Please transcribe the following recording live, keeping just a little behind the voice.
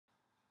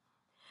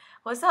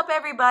What's up,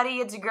 everybody?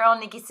 It's your girl,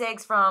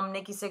 NikkiSiixx from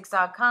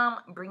NikkiSiixx.com,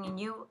 bringing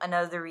you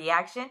another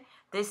reaction,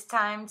 this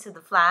time to The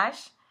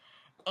Flash.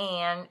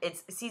 And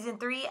it's Season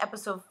 3,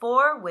 Episode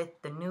 4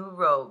 with the new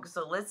Rogue.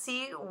 So let's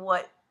see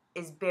what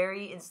is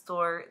buried in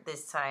store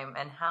this time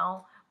and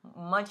how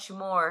much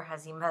more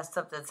has he messed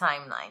up the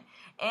timeline.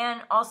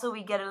 And also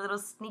we get a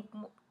little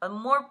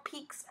more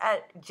peeks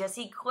at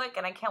Jessie Quick,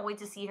 and I can't wait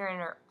to see her in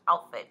her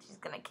outfit. She's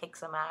going to kick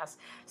some ass.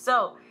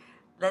 So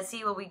let's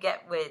see what we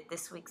get with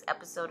this week's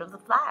episode of The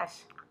Flash.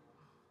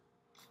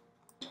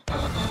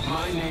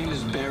 My name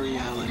is Barry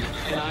Allen,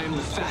 and I am the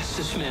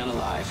fastest man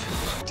alive.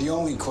 The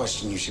only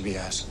question you should be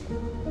asking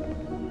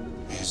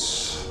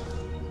is,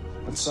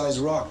 what size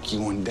rock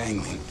you want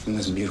dangling from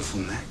this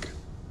beautiful neck?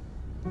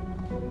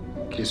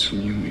 A kiss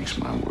from you makes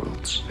my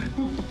world spin.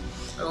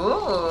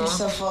 Ooh. You're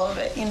so full of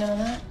it, you know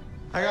that?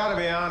 I gotta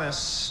be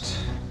honest,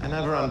 I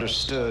never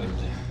understood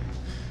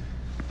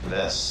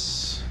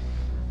this.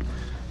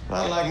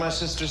 But like my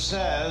sister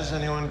says,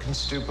 anyone can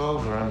stoop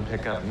over and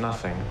pick up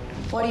nothing.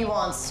 What do you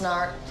want,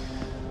 Snark?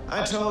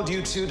 I told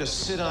you two to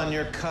sit on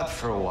your cut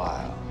for a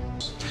while.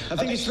 I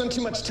think you spend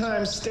too much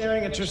time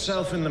staring at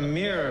yourself in the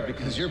mirror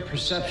because your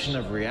perception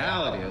of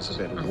reality is a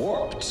bit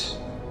warped.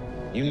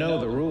 You know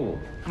the rule.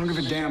 I don't give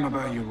a damn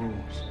about your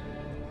rules.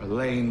 We're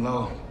laying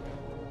low.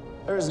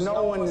 There is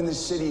no one in the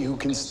city who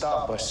can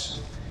stop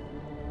us.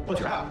 Well,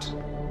 you're out.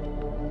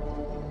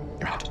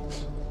 You're out.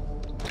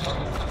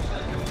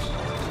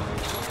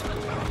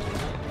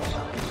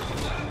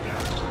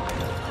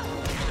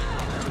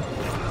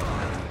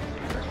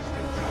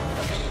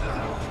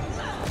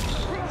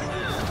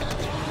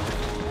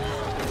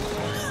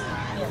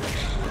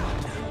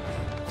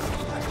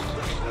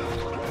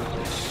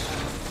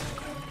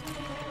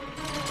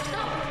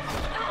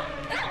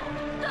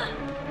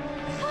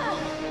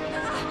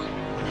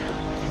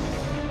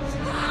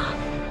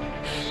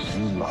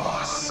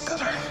 Lost,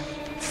 Scudder.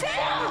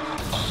 Sam!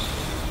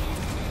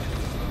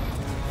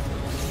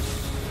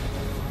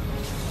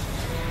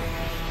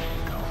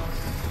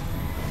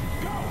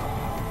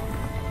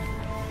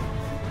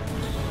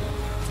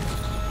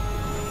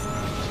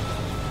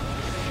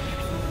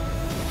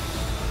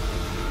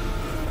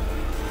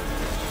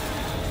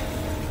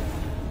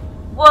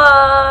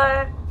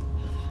 What?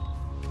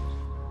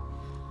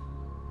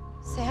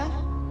 Sam?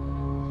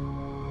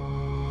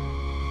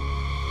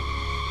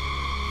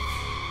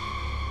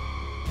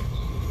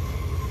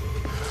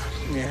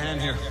 Give me a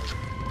hand here.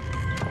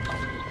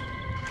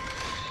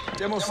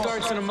 Demo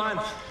starts in a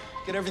month.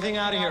 Get everything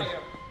out of here.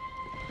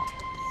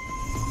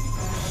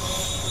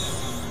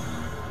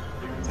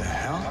 The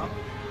hell?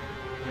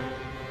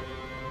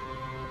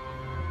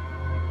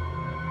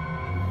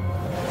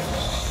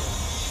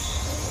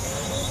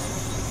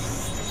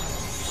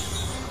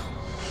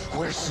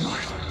 Where's Snort?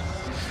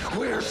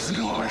 Where's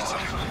Snort?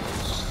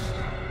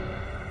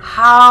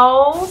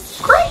 How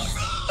crazy!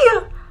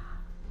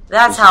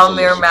 That's how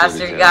Mirror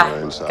Master got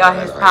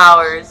his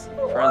powers.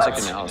 Forensic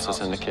analysis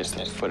indicates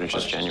that the footage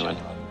is genuine.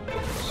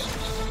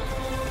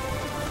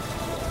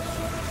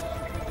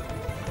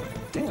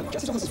 Damn,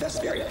 Jesse's almost as fast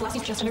as Barry.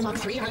 Velocity's just under Mach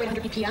 3, heart rate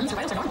 100 BPM, so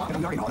vitals are normal. We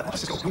already know all that.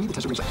 Let's just go. We need to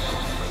test the replay.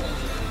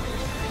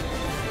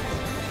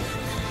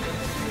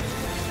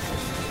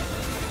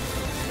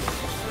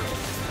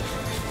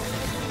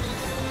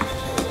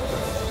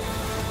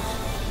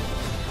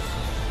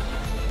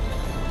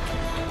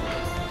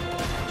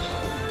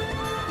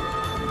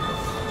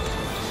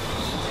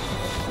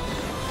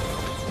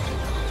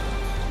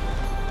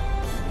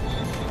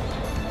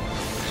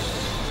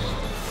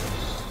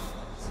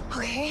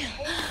 Okay.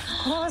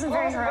 That wasn't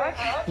very heroic.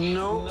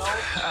 Nope.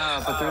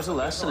 But there's a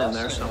lesson in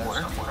there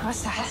somewhere.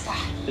 What's that?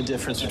 The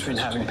difference between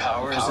having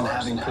powers and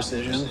having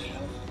precision.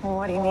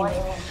 What do you mean?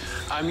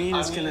 I mean,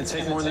 it's going to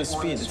take more than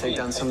speed to take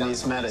down some of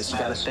these metas. You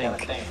got to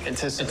think,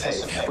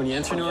 anticipate. When you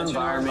enter a new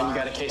environment, you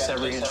got to case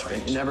every inch of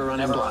it. You never run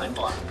in blind.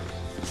 Oh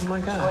my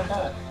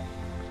God.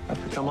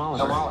 I've become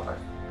Oliver.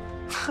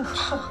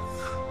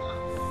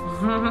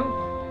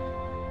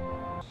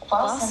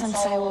 Well,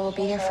 since I will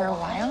be here for a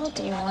while,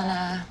 do you want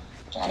to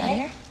get out of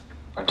here?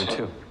 Or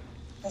two.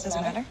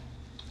 Doesn't matter.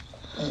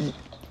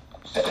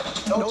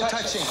 No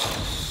touching.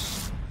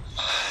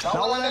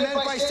 Not what I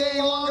meant by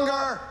staying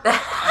longer.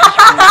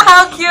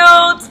 How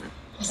cute!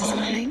 Is this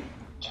mine?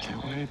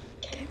 Can't wait.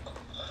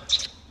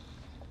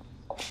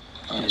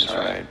 He's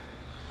right.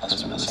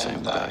 Hasn't been the same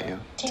without you.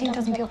 Team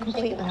doesn't feel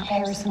complete without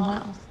Harris and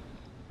Miles.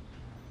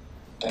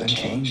 Then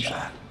change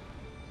that.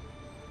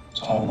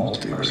 It's a whole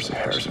multiverse of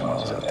Harrison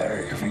Wells out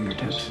there at your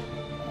fingertips.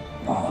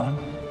 Want one?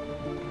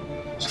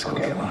 Let's go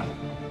get one.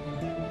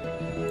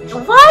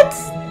 What?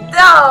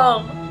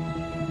 No!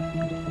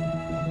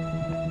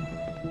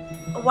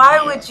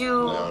 Why would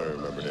you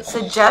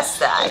suggest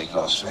that?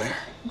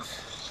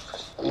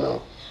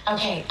 No.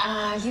 Okay,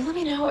 you let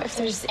me know if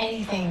there's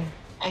anything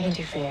I can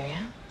do for you,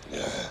 yeah?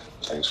 Yeah,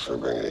 thanks for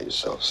bringing it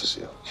yourself,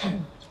 Cecile.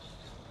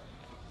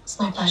 It's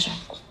my pleasure.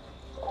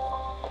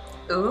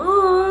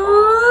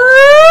 Ooh!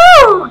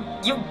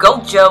 You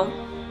go, Joe.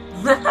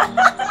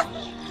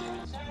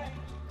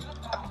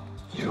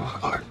 You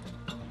are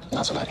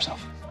not so bad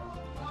yourself.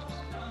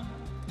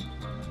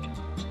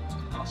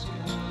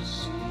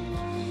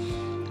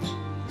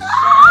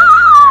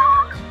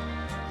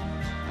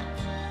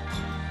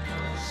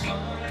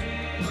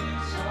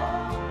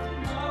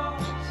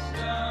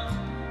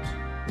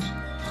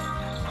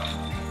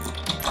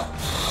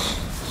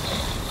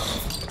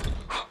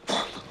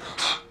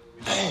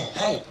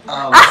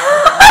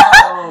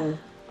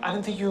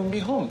 think you'll be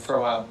home for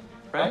a while,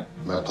 right?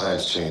 My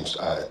plans changed.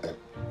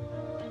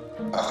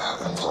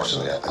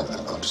 Unfortunately,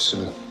 I'm just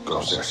gonna go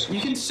upstairs. You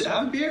can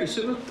have a beer,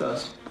 sit with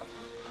us.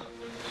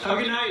 Have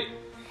a good night.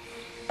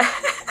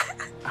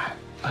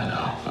 I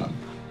know.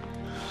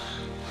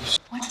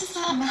 What does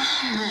that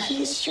matter?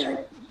 He's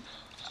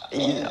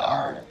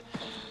our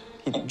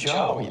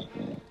Joe.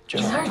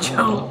 He's our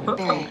Joe.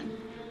 Barry.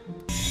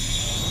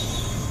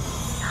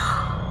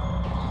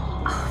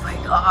 Oh my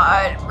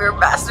god, Mirror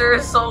Master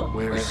is so...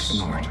 Where is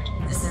Snort?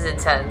 This is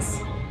intense.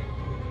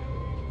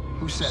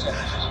 Who said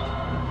that?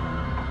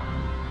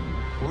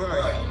 Where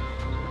are you?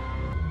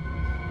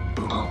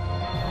 Boom.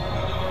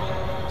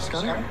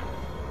 Scudder?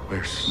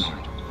 Where's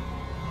Snort?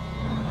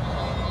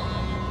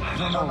 I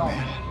don't know,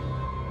 man.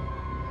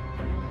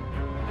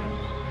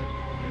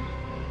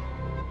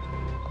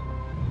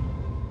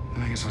 I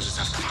guess I'll just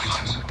have to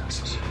find someone who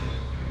does.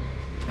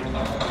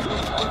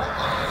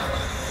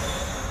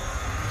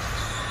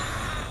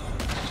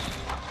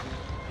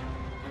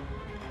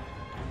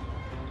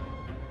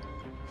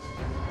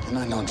 And I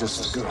know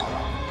just the girl.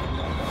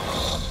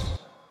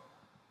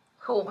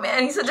 Oh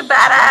man, he's such a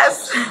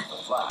badass.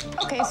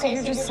 Okay, so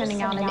you're just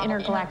sending out an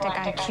intergalactic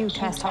IQ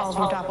test to all of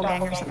your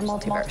doppelgangers in the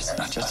multiverse.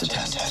 Not just a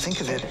test.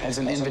 Think of it as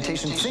an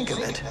invitation. Think of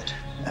it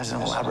as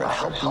an elaborate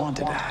help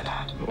wanted ad.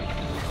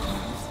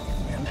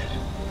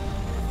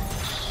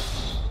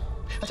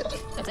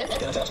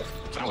 That's it?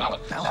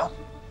 Now,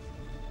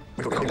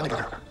 we go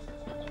together.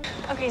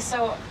 Okay,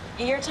 so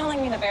you're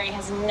telling me that Barry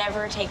has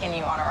never taken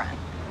you on a run?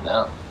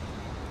 No.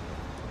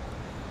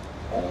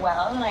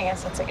 Well, then I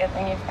guess it's a good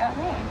thing you've got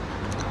me.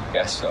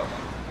 Guess so.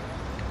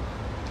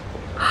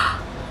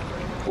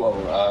 Whoa,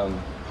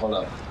 hold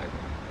up.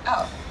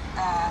 Oh,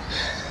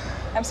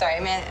 I'm sorry,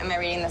 am I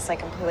reading this like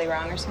completely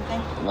wrong or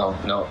something?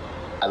 No.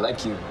 I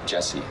like you,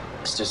 Jesse.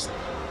 It's just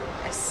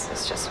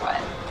what?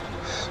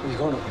 we're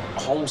going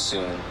home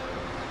soon.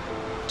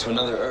 To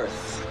another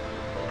Earth.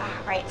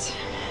 Right.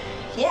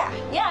 Yeah,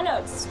 no,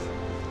 it's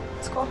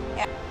cool.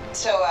 Yeah.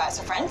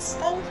 So friends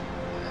then?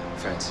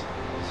 Friends.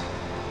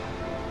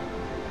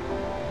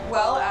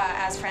 Well,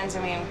 as friends,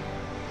 I mean,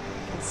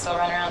 we can still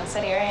run around the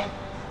city, right?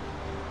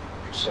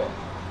 So.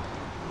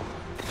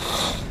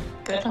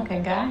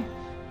 Good-looking guy.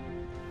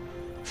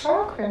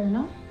 For a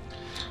criminal.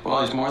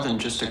 Well, he's more than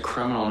just a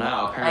criminal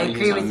now. I Apparently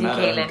agree he's with a you,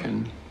 meta Kaylin. who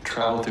can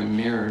travel through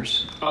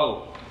mirrors.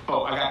 Oh,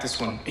 I got this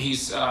one.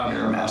 He's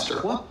Mirror Master.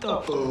 What the?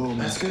 Boom.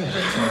 That's good.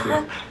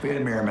 We had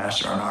a Mirror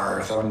Master on our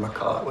Earth. I wouldn't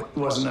call it. It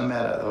wasn't a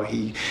meta, though.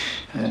 He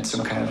had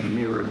some kind of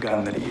mirror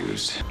gun that he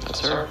used.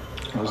 That's her.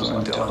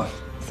 Rosalind Dillon.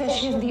 Says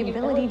she has the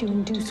ability to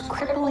induce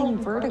crippling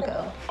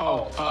vertigo.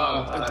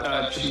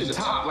 She's a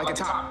top, like a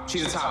top.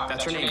 She's a top.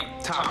 That's her name.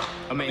 Top.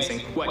 Amazing.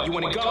 What? You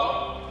want to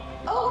go?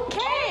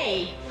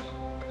 Okay.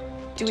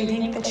 Do we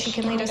think that she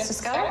can lead us to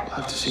Scudder?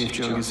 I'll have to see if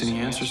Joe gets any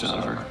answers out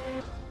of her.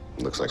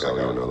 Looks like I owe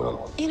you another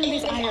one. You know,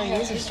 these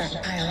IOUs are starting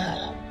to pile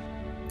up.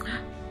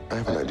 I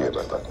have an idea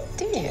about that.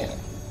 Do you?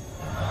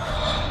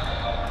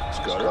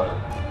 Scudder?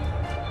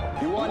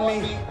 You want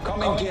me?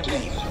 Come and get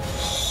me.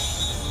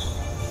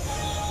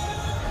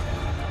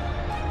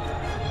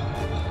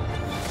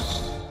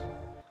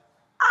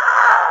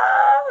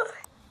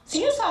 So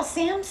you saw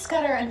Sam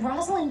Scudder and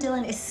Rosalind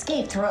Dillon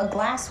escape through a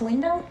glass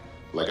window?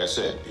 Like I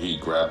said, he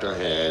grabbed her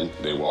hand,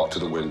 they walked to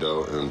the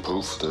window, and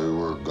poof, they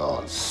were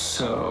gone.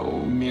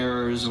 So,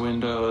 mirrors,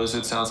 windows,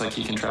 it sounds like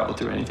he can travel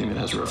through anything that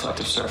has a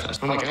reflective surface.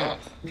 Oh my God.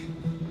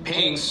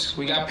 Pings.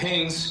 We got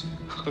pings.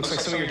 Looks like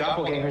some of your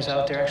doppelgangers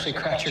out there actually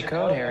cracked your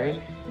code, Harry.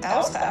 That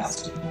was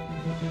fast.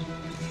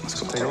 Let's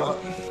go take a look.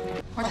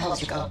 Where the hell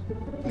did you go? How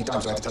many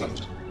times do I have to tell you?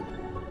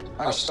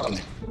 I was stuck in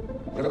there.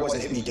 Whatever it was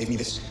that hit me gave me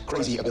this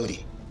crazy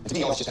ability. And to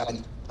me, all this just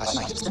happened last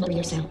night. It's been 3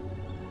 years, Sam.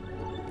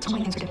 So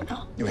many things are different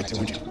now. You had to,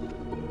 weren't you?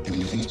 Maybe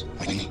new things,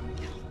 like me.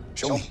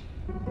 Show me.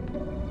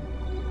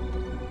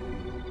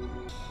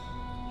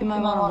 You might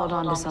want to hold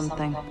on to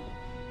something.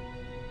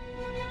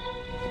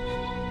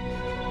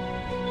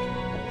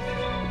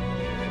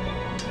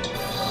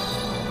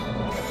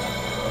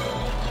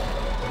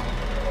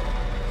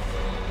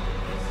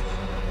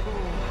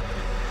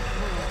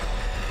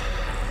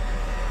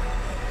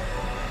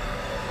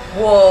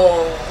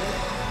 Whoa.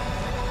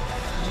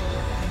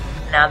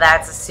 Now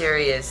that's a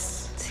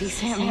serious... See,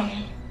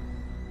 Sammy?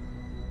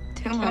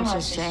 Too much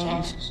has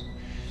changed.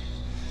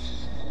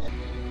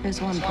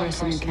 There's one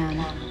person who can.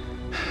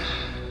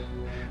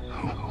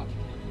 Who?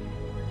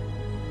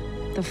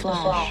 The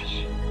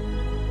Flash.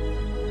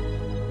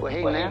 Well,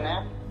 hey,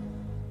 man.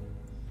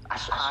 I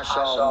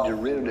saw the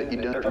real that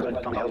you done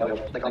from hell.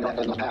 Like I'm not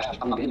in the past.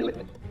 I'm into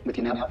it with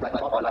you now. Right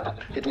now,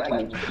 I hit the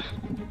wagon.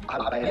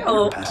 All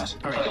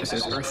right, this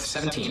is Earth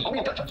 17.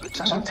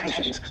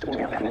 Salutations to all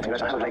the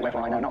adventurers. I would like where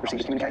I know not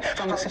receive communication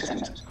from the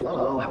citizens.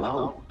 Hello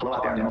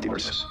out there in the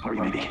multiverse,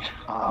 wherever you may be.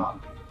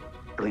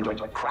 Really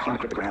enjoyed cracking the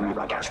cryptogram in the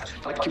broadcast.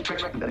 I like the cute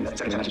trick, and then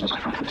setting the message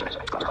from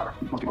clever.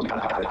 Most people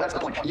kind of got it. That's the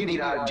point. You need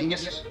a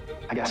genius,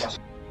 I guess.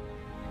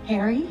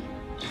 Harry?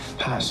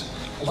 Pass.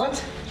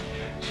 What?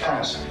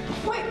 Pass.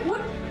 Wait,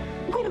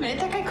 Wait a minute,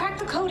 that guy cracked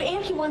the code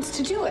and he wants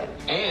to do it.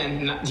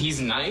 And he's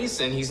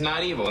nice and he's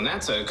not evil, and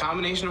that's a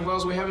combination of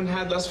wells we haven't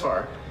had thus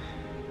far.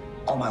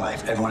 All my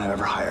life, everyone I've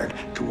ever hired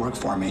to work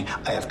for me,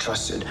 I have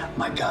trusted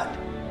my gut.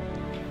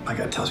 My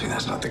gut tells me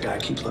that's not the guy.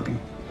 Keep looking.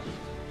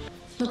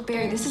 Look,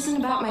 Barry, this isn't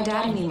about my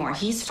dad anymore.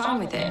 He's fine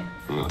with it.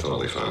 I'm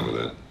totally fine with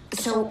it.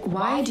 So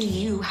why do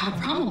you have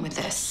a problem with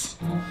this?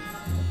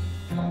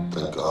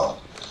 Thank God.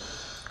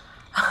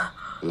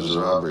 This is a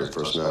robbery at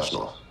First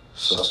National.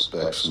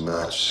 Suspects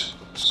match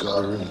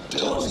Scudder and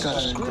Dillon.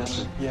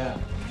 Yeah.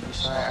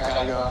 Sorry,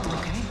 I gotta go.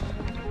 Okay.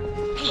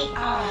 Hey,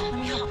 let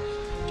me help.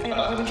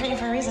 We've been trading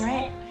for a reason,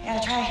 right? You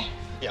gotta try.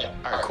 Yep.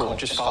 All right, cool.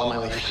 Just follow my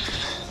lead.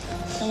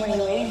 So what are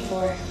you waiting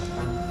for?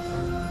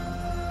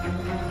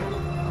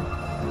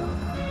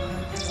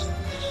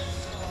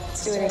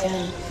 Let's do it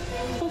again.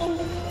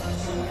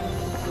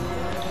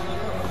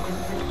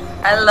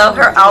 I love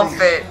her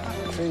outfit.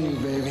 For you,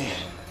 baby.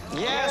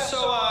 Yeah, so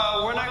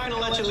we're not gonna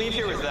let you leave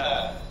here with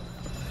that.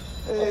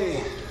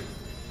 Hey,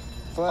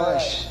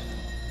 Flash.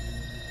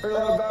 Heard a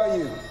lot about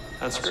you.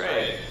 That's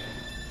great.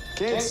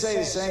 Can't say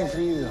the same for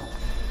you, though.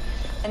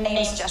 The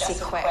name's Jesse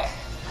Quick.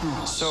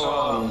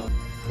 So,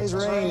 His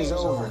reign is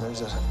over.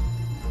 There's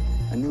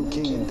a new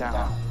king in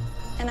town.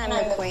 And I'm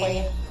the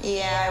queen.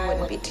 Yeah, I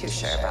wouldn't be too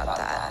sure about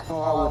that.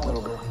 Oh, I would,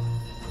 little girl.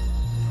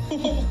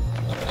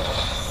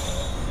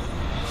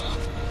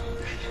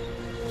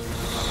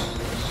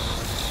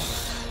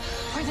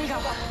 Where'd they go?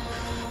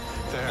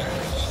 there.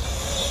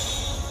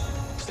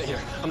 Stay here.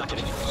 I'm not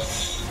kidding.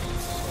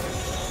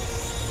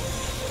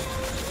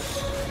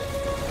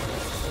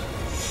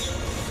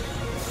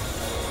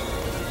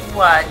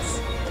 What?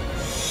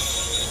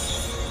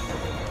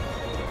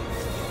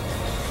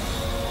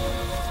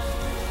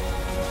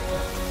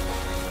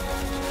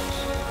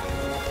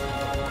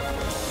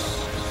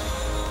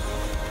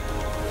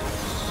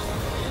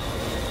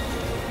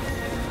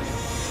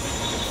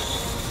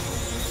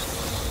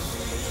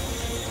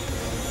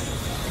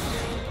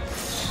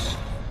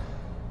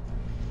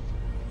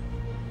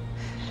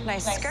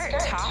 Nice skirt,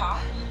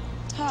 top.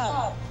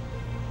 Top.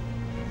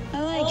 I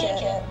like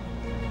it.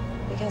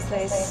 Because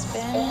they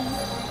spin,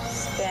 spin,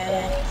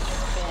 spin.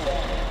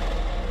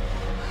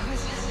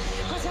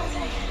 What's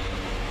happening?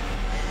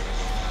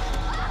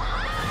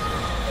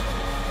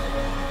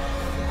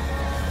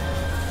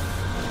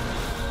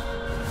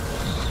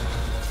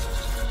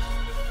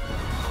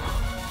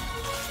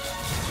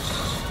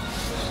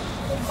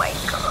 Oh my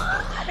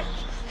God.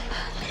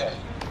 Okay.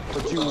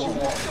 What you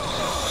want?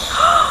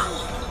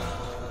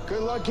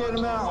 Good luck getting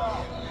him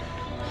out.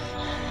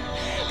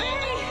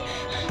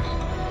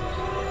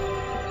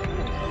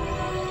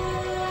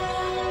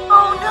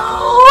 Oh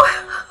no!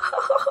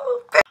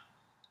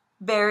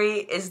 Barry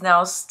is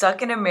now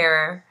stuck in a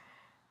mirror.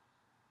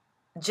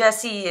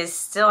 Jesse is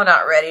still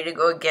not ready to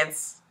go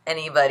against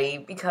anybody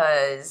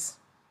because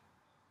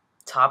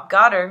Top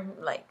got her.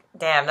 Like,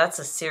 damn, that's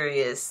a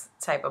serious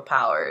type of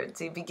power.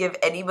 To give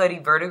anybody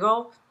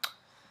vertigo,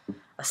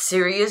 a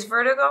serious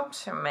vertigo?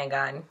 Oh my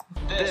God.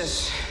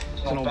 This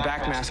is an old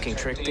backmasking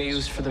trick they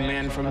use for the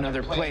man from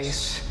another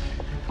place,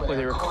 where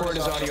they record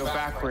his audio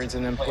backwards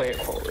and then play it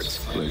forwards.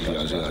 Look, you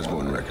guys go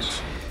in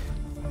records.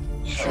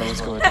 Sure,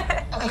 let's go with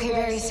it. Okay,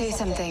 Barry, say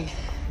something.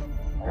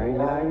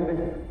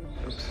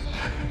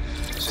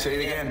 Say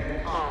it again.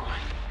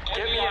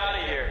 Get me out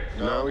of here.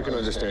 No, we can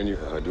understand you.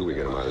 How do we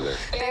get him out of there?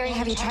 Barry,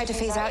 have you tried to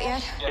phase out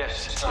yet?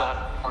 Yes, it's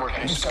not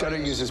working. Scudder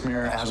uses this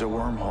mirror as a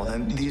wormhole,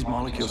 and these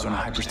molecules are in a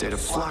hyperstate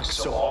of flux,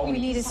 so all We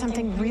needed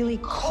something really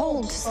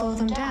cold to slow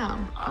them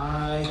down.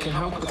 I can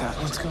help with that.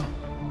 Let's go.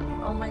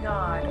 Oh my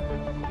God.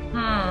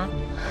 I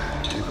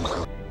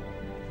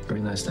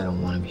realized I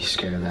don't want to be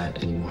scared of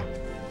that anymore.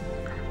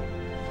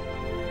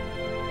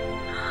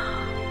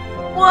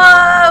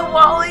 What?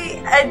 Wally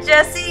and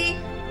Jesse?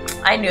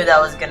 I knew that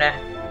was gonna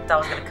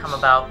come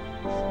about.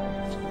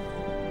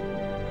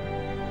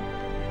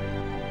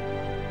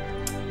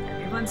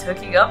 Everyone's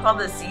hooking up on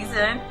this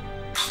season.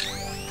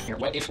 Here,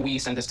 what if we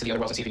send this to the other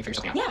worlds and see if we can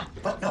figure something out?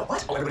 Yeah. What? No,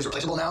 what? Oh, everybody's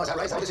replaceable now? Is that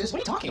right? Is that what this is? What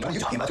are you talking about? What are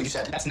you talking about? That's what you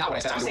said. That's not what I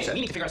said. I'm saying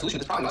we need to figure out a solution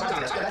to this problem. That's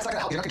not gonna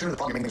help. You're not gonna turn the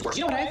problem and make things worse.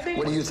 You know what I think?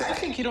 What do you think? I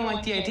think you don't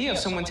like the idea of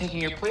someone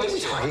taking your place. What are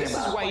you talking This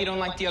about? is why you don't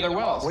like the other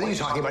wells. What are you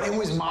talking about? It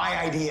was my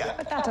idea.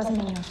 But that doesn't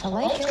mean you have to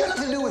like It's got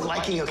nothing to do with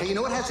liking, okay? You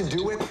know what it has to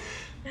do with?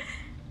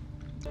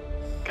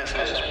 Guess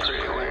this is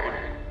pretty weird.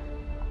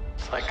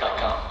 It's like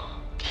I'm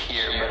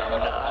here, but I'm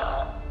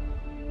not.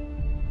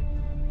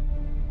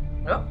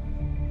 Oh,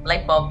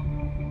 light bulb.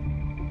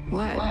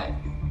 What? I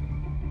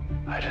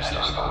just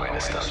don't know a way to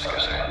stop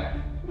Scudder.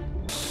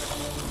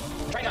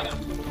 Right now.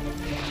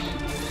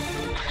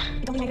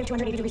 Don't we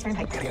 -280 degrees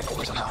Fahrenheit? Gotta get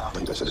over somehow. I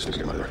think I said this to get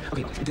him out of there.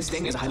 Okay, this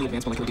thing is a highly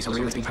advanced molecular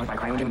decelerator that's being powered by a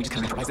cryo engine. We just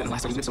kind of improvised it in the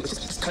last 30 minutes, so let's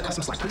just cut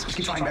some slack, please. Just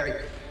keep trying, Barry.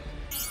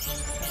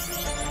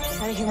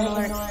 Ready, human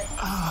alert.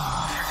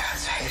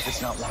 If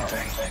it's not one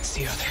thing, It's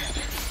the other.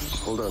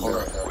 Hold on,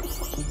 Barry.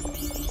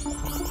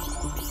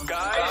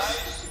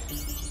 Guys?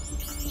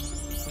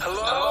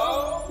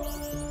 Hello?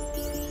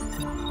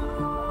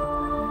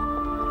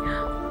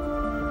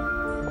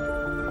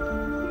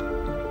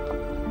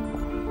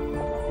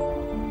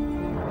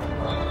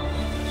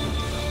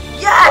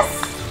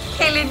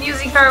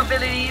 her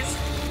abilities.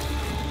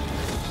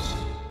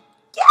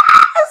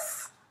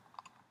 Yes!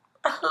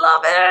 I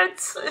love it.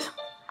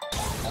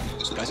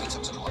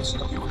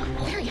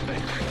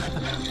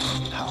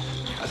 How?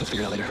 I have to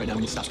figure it out later. Right now,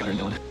 we need to stop Scudder and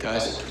Dylan.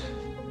 Guys.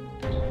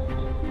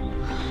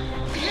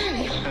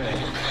 Hey.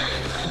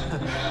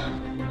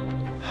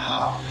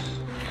 How?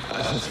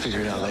 I have to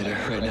figure it out later.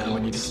 Right now,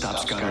 we need to stop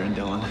Scudder and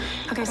Dylan.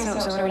 Okay, so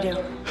what do we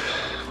do?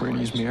 We're gonna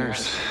use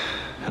mirrors.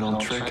 An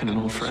old trick and an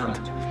old friend.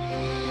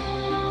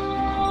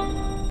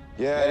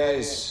 Yeah, it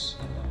is.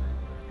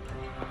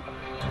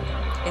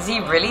 Is he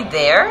really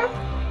there?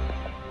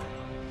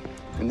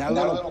 And that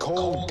little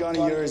cold gun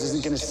of yours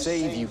isn't gonna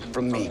save you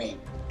from me.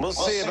 We'll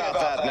see about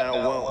that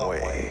now, won't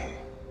we?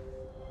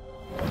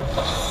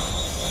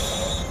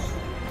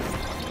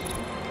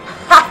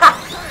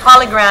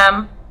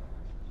 Hologram.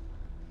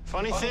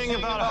 Funny thing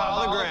about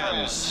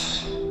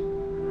holograms.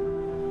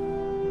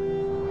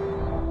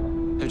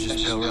 They're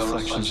just pale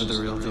reflections of the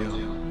real deal.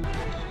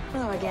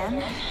 Hello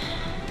again.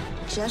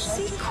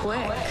 Jesse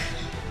Quick.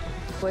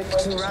 Quick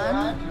to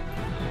run,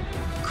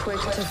 quick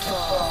to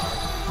fall.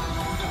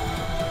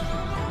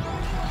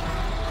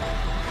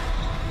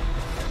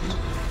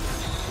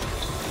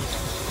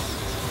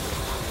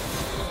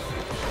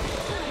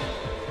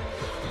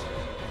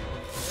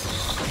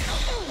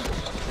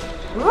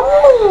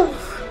 Woo!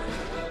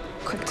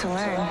 Quick to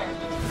learn.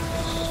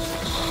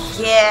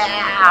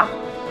 Yeah!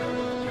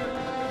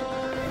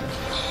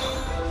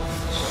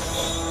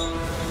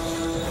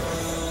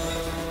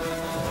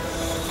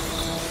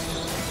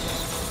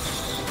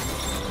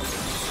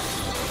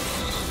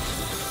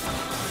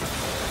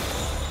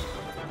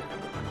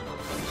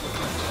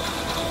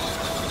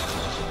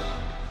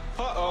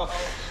 Uh-oh.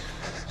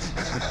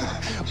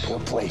 Poor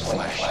play,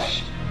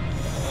 Flash.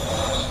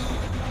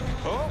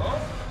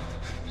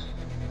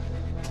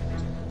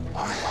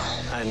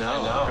 I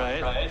know,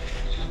 right?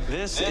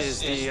 This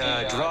is the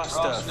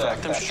Drosta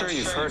effect. I'm sure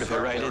you've heard of it,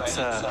 right? It's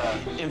an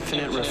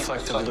infinite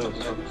reflective loop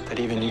that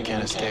even you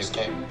can't escape.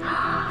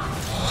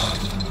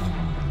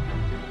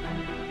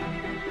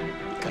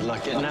 Good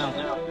luck getting out.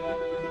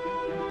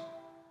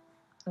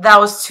 That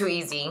was too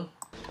easy.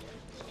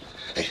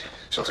 Hey,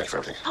 so thank you for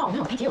everything. Oh,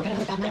 no, thank you. We're gonna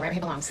put that money right where he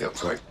belongs. Yep,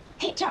 sorry.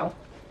 Hey, Joe.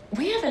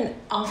 We have an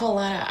awful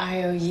lot of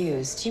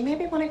IOUs. Do you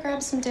maybe want to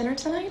grab some dinner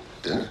tonight?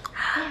 Dinner?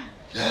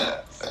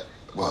 Yeah.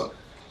 Well,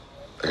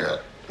 I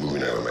got movie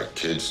night with my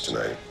kids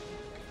tonight.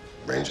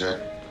 Rain check?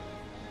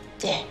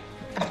 Yeah,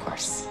 of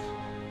course.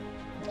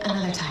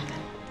 Another time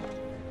then.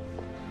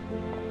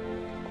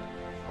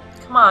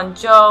 Come on,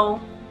 Joe.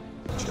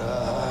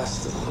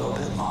 Just a little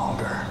bit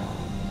longer.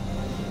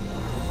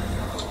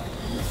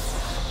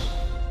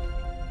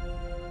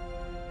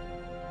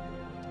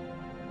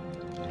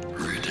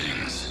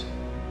 Greetings,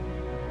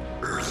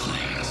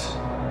 Earthlings.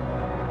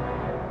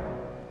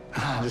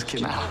 I'm just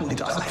kidding. I don't really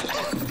talk like that.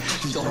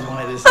 Just don't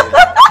want to say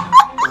that.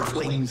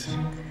 Earthlings.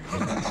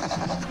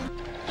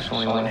 There's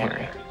only one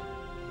Harry.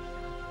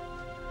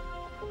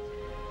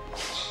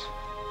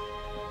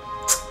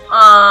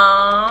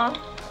 Aww.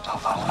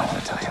 Oh, I'm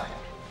gonna tell you.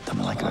 The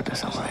molecular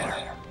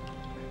disintegrator.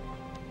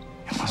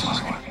 It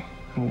was working.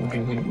 Okay,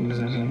 what does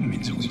that mean? It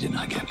means that we did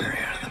not get buried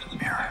out of the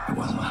mirror. It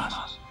wasn't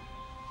us.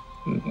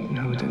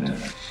 Who did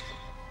it?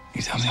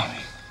 You tell me.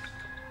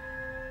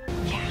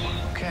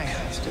 Okay,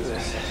 let's do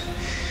this.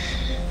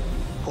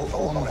 Oh,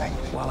 one more thing.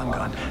 While I'm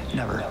gone,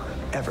 never,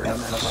 ever, no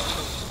matter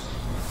what.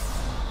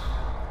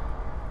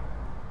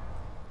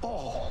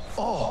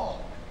 Oh.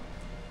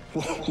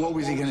 What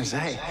was he gonna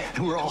say?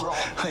 We're all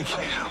like,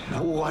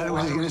 what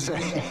was he gonna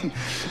say?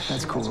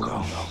 That's cool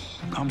though.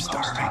 I'm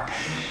starving.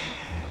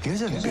 You guys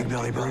have a big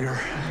belly burger?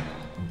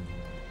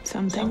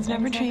 Some things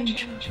never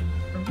change.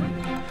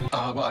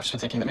 Well, I've just been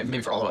thinking that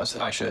maybe for all of us,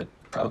 that I should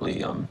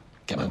probably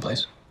get my own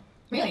place.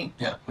 Really?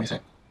 Yeah, what do you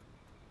think?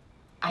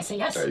 I say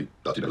yes. Hey,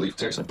 thought you'd leave.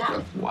 Seriously?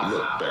 Yeah. Wow.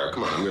 Look, Bear,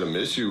 come on, I'm gonna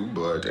miss you,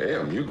 but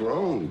damn, you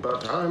grown.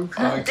 About time.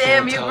 I Damn,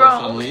 can't you tell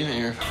grown. if I'm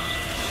leaving or...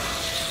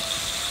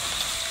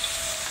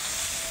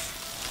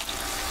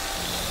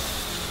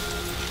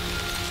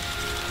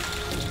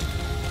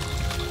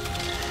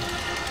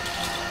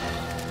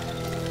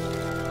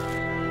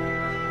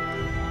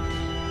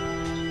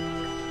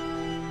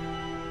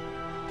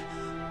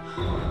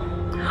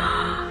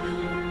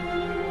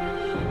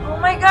 Oh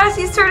my gosh,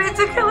 he's turned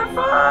into Killer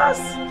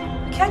Frost.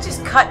 You can't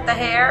just cut the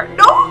hair.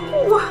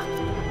 No!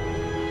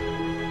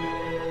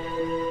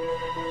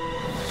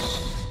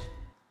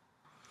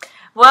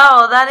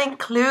 Well, that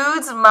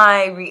includes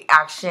my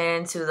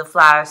reaction to The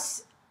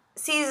Flash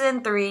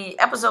Season 3,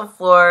 Episode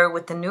 4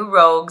 with the new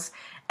rogues.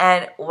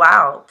 And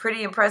wow,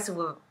 pretty impressive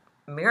with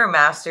Mirror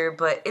Master,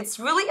 but it's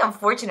really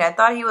unfortunate. I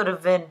thought he would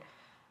have been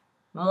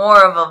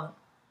more of a...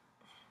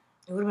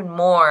 It would have been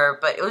more,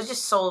 but it was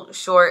just so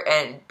short,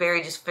 and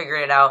Barry just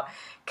figured it out.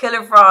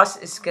 Killer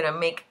Frost is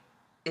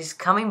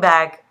coming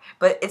back,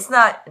 but it's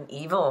not an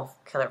evil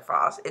Killer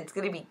Frost. It's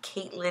gonna be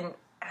Caitlin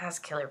as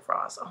Killer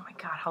Frost. Oh my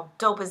god, how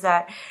dope is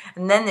that?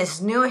 And then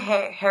this new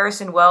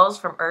Harrison Wells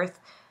from Earth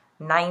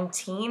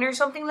 19 or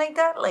something like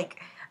that. Like,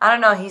 I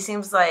don't know, he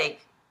seems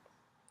like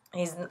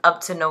He's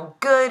up to no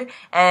good.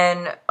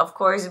 And of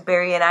course,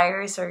 Barry and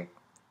Iris are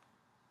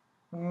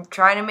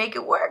trying to make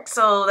it work.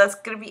 So that's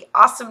going to be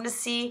awesome to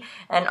see,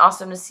 and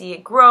awesome to see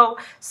it grow.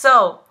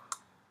 So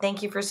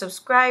thank you for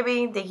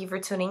subscribing. Thank you for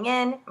tuning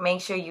in. Make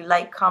sure you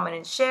like, comment,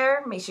 and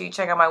share. Make sure you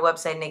check out my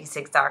website,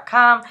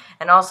 NikkiSiixx.com.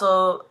 And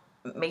also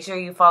make sure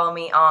you follow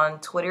me on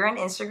Twitter and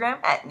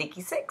Instagram at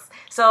NikkiSiixx.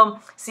 So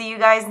see you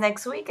guys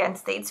next week, and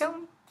stay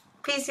tuned.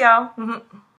 Peace, y'all.